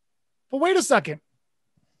 but wait a second.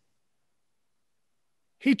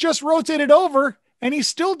 He just rotated over and he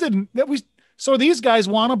still didn't. So these guys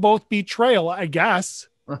want to both be trail, I guess.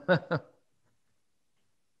 The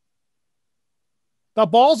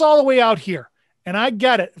ball's all the way out here. And I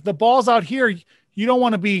get it. If the ball's out here, you don't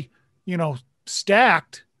want to be,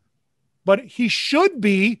 stacked, but he should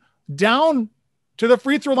be down to the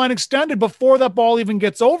free throw line extended before that ball even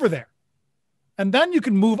gets over there. And then you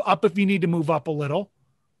can move up if you need to move up a little.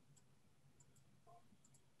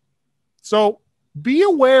 So be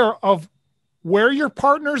aware of where your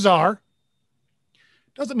partners are.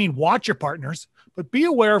 Doesn't mean watch your partners, but be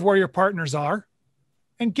aware of where your partners are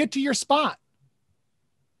and get to your spot.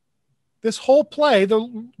 This whole play, the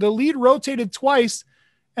lead rotated twice,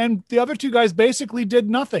 and the other 2 guys basically did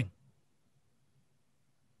nothing.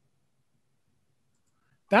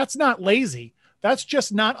 That's not lazy. That's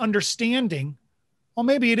just not understanding. Well,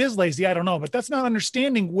 maybe it is lazy. I don't know, but that's not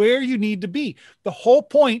understanding where you need to be. The whole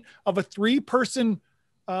point of a 3-person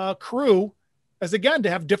crew is, again, to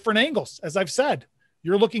have different angles. As I've said,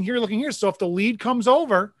 you're looking here, looking here. So if the lead comes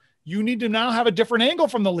over, you need to now have a different angle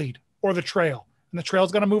from the lead or the trail. And the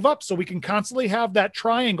trail's going to move up so we can constantly have that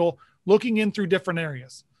triangle looking in through different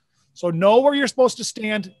areas. So know where you're supposed to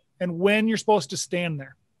stand and when you're supposed to stand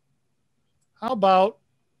there. How about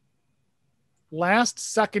last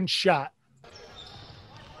second shot?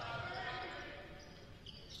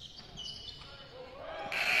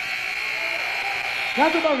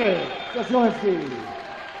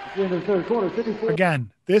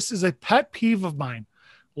 Again, this is a pet peeve of mine.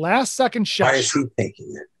 Last second shot. Why is he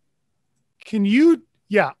taking it? Can you?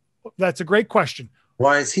 Yeah, that's a great question.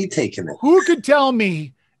 Why is he taking it? Who could tell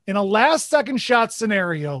me in a last second shot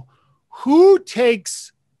scenario, who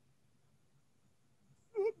takes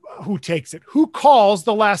it? Who calls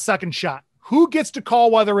the last second shot? Who gets to call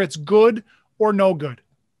whether it's good or no good?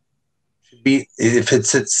 If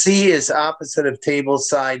it's at C is opposite of table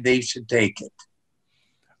side, they should take it.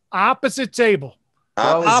 Opposite table.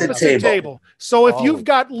 Opposite table. So if you've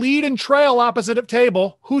got lead and trail opposite of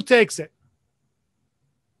table, who takes it?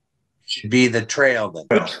 Should be the trail then.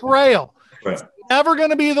 The trail. It's never going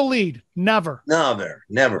to be the lead. Never.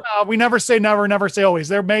 Never. We never say never, never say always.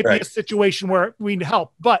 There may be a situation where we need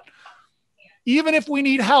help, but even if we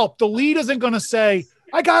need help, the lead isn't going to say,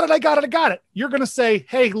 I got it. You're going to say,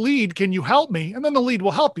 hey, lead, can you help me? And then the lead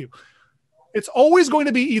will help you. It's always going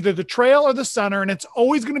to be either the trail or the center, and it's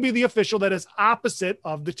always going to be the official that is opposite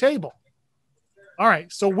of the table. All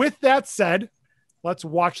right. So with that said, let's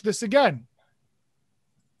watch this again.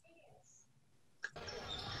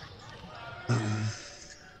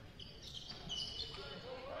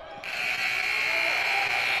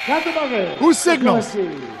 Who signals?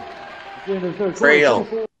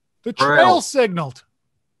 Trail. The trail signaled.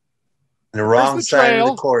 The wrong side of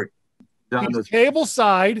the court. The table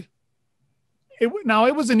side. It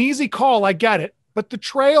was an easy call. I get it. But the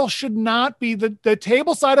trail should not be the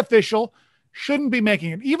table side official shouldn't be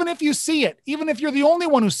making it. Even if you see it, even if you're the only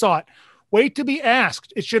one who saw it, wait to be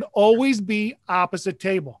asked. It should always be opposite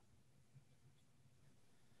table.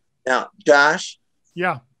 Now, Josh.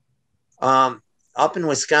 Yeah. Up in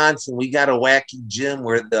Wisconsin, we got a wacky gym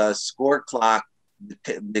where the score clock,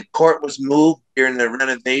 the court was moved during the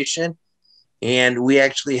renovation. And we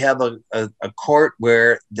actually have a court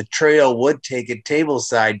where the trail would take a table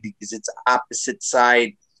side because it's opposite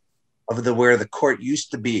side of where the court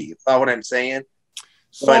used to be. You follow what I'm saying?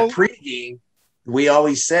 So at pregame, we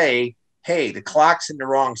always say, hey, the clock's in the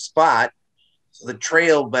wrong spot. So the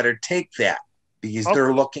trail better take that because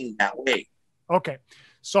they're looking that way. Okay.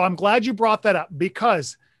 So I'm glad you brought that up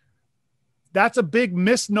because that's a big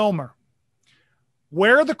misnomer.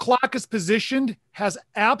 Where the clock is positioned has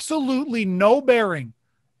absolutely no bearing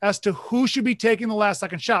as to who should be taking the last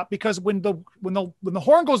second shot. Because when the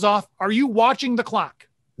horn goes off, are you watching the clock?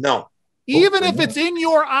 No. Even if it's in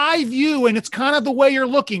your eye view and it's kind of the way you're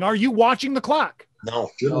looking, are you watching the clock? No.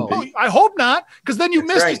 I hope not, because then you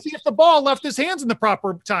missed to see if the ball left his hands in the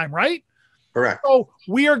proper time, right? Correct. So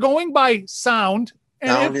we are going by sound.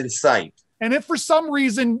 Sound and sight. And if for some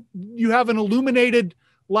reason you have an illuminated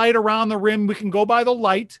light around the rim, we can go by the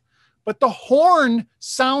light, but the horn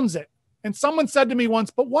sounds it. And someone said to me once,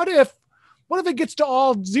 but what if it gets to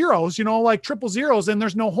all zeros, like triple zeros and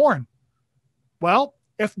there's no horn? Well,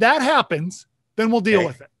 if that happens, then we'll deal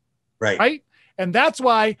with it. Right. And that's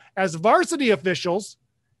why as varsity officials,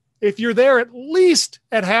 if you're there at least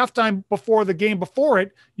at halftime before the game before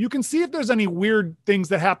it, you can see if there's any weird things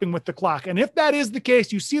that happen with the clock. And if that is the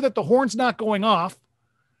case, you see that the horn's not going off,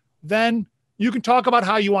 then you can talk about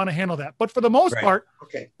how you want to handle that. But for the most part,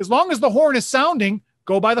 as long as the horn is sounding,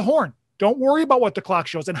 go by the horn. Don't worry about what the clock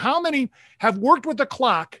shows. And how many have worked with a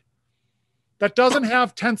clock that doesn't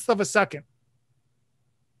have tenths of a second?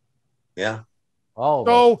 Yeah.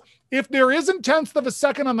 So if there isn't tenths of a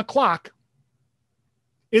second on the clock,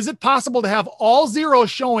 is it possible to have all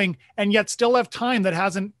zeros showing and yet still have time that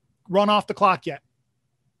hasn't run off the clock yet?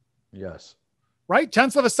 Yes. Right?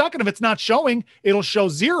 Tenths of a second. If it's not showing, it'll show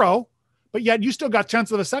 0, but yet you still got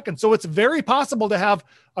tenths of a second. So it's very possible to have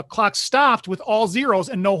a clock stopped with all zeros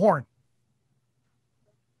and no horn.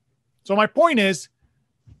 So my point is,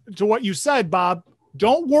 to what you said, Bob,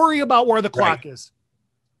 don't worry about where the clock is.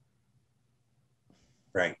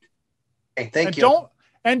 Right. Hey, thank you.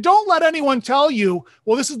 Don't let anyone tell you,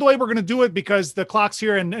 well, this is the way we're going to do it because the clock's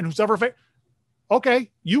here and who's ever.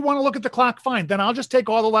 Okay, you want to look at the clock? Fine. Then I'll just take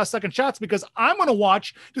all the last second shots because I'm going to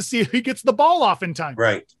watch to see if he gets the ball off in time.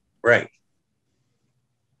 Right.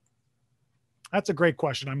 That's a great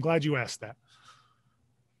question. I'm glad you asked that.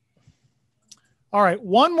 All right,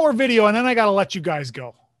 one more video and then I got to let you guys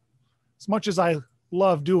go. As much as I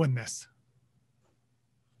love doing this.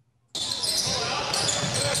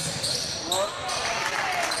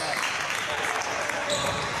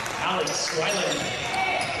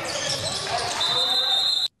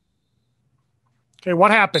 Okay,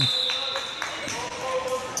 what happened?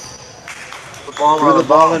 Threw the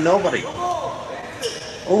ball to nobody.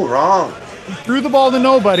 Oh, wrong. He threw the ball to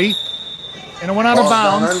nobody, and it went out of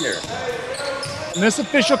bounds. And this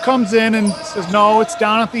official comes in and says, no, it's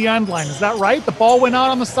down at the end line. Is that right? The ball went out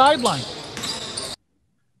on the sideline.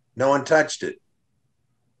 No one touched it.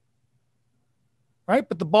 Right?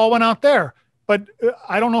 But the ball went out there. But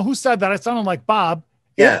I don't know who said that. It sounded like Bob.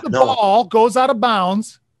 Yeah, if the ball goes out of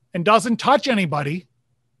bounds and doesn't touch anybody,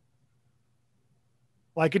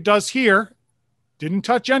 like it does here, didn't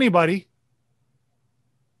touch anybody,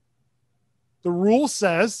 the rule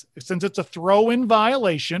says, since it's a throw-in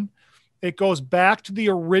violation, it goes back to the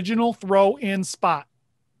original throw-in spot.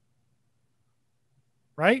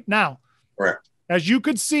 Right? Now, correct. As you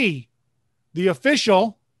could see, the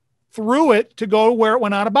official threw it to go where it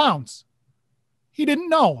went out of bounds. He didn't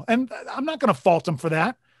know, and I'm not going to fault him for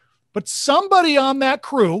that. But somebody on that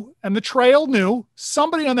crew, and the trail knew,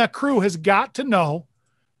 somebody on that crew has got to know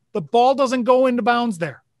the ball doesn't go into bounds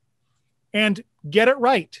there. And get it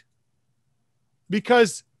right.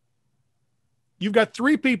 Because you've got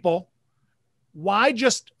 3 people. Why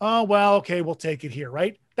just, oh, well, okay, we'll take it here,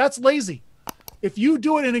 right? That's lazy. If you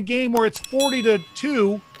do it in a game where it's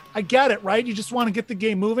 40-2, I get it, right? You just want to get the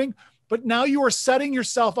game moving. But now you are setting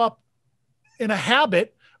yourself up in a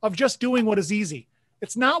habit of just doing what is easy.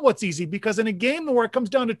 It's not what's easy, because in a game where it comes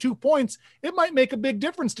down to 2 points, it might make a big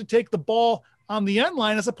difference to take the ball on the end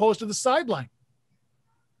line as opposed to the sideline.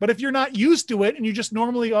 But if you're not used to it and you just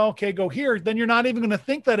normally, oh, okay, go here, then you're not even going to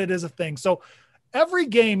think that it is a thing. So every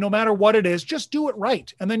game, no matter what it is, just do it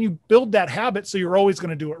right. And then you build that habit so you're always going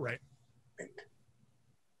to do it right.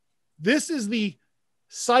 This is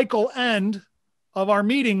cycle end of our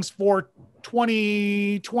meetings for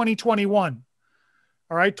 2021.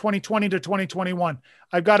 All right, 2020 to 2021.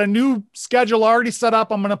 I've got a new schedule already set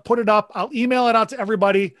up. I'm going to put it up. I'll email it out to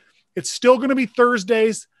everybody. It's still going to be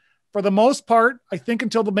Thursdays. For the most part, I think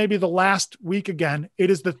until maybe the last week again, it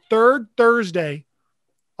is the third Thursday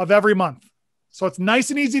of every month. So it's nice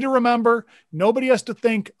and easy to remember. Nobody has to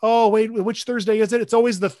think, oh, wait, which Thursday is it? It's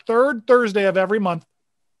always the third Thursday of every month.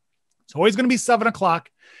 It's always going to be 7 o'clock.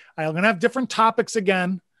 I'm going to have different topics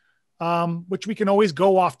again, which we can always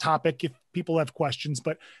go off topic if people have questions,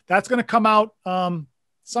 but that's going to come out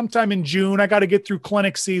sometime in June. I got to get through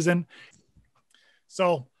clinic season.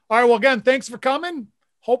 So, all right. Well, again, thanks for coming.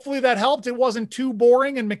 Hopefully that helped. It wasn't too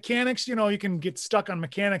boring, and mechanics, you can get stuck on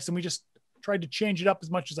mechanics, and we just tried to change it up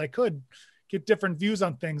as much as I could, get different views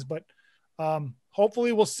on things, but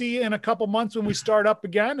hopefully we'll see you in a couple months when we start up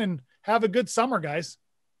again, and have a good summer, guys.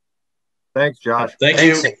 Thanks, Josh.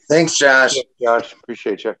 Thanks, Josh. Josh,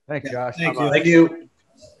 appreciate you. Thanks, Josh. Thank you.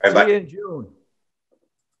 Bye-bye. See you in June.